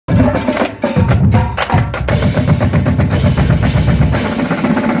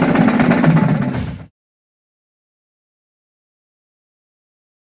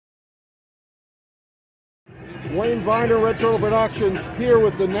John Viener, Red Turtle Productions, here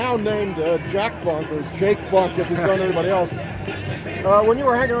with the now named Jack Funk, or Jake Funk, as he's known to everybody else. When you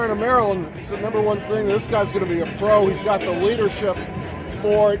were hanging around in Maryland, it's the number one thing, this guy's going to be a pro. He's got the leadership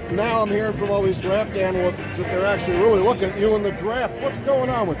for it. Now I'm hearing from all these draft analysts that they're actually really looking at you in the draft. What's going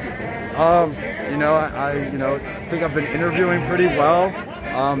on with you? I think I've been interviewing pretty well,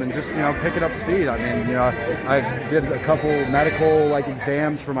 and just picking up speed. I mean, I did a couple medical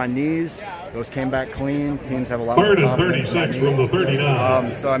exams for my knees. Those came back clean. Teams have a lot more confidence in my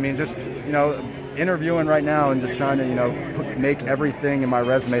knees. So I mean, just interviewing right now and just trying to make everything in my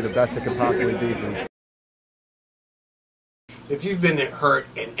resume the best it could possibly be for me. If you've been hurt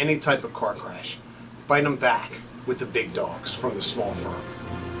in any type of car crash, fight them back with the big dogs from the small firm.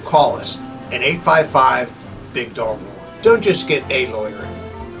 Call us at 855-BIG-DOG. Don't just get a lawyer,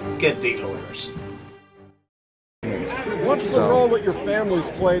 get the lawyers. What's the role that your family's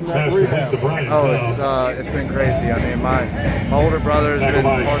played in that rehab? Oh, it's been crazy. I mean, my older brother has been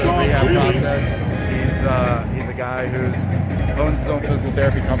part of the rehab process. He's a guy who's owns his own physical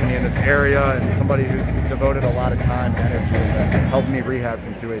therapy company in this area, and somebody who's devoted a lot of time and energy to help me rehab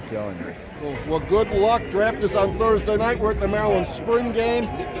from 2 ACL injuries. Cool. Well, good luck. Draft is on Thursday night. We're at the Maryland Spring Game.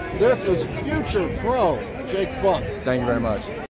 This is future pro Jake Funk. Thank you very much.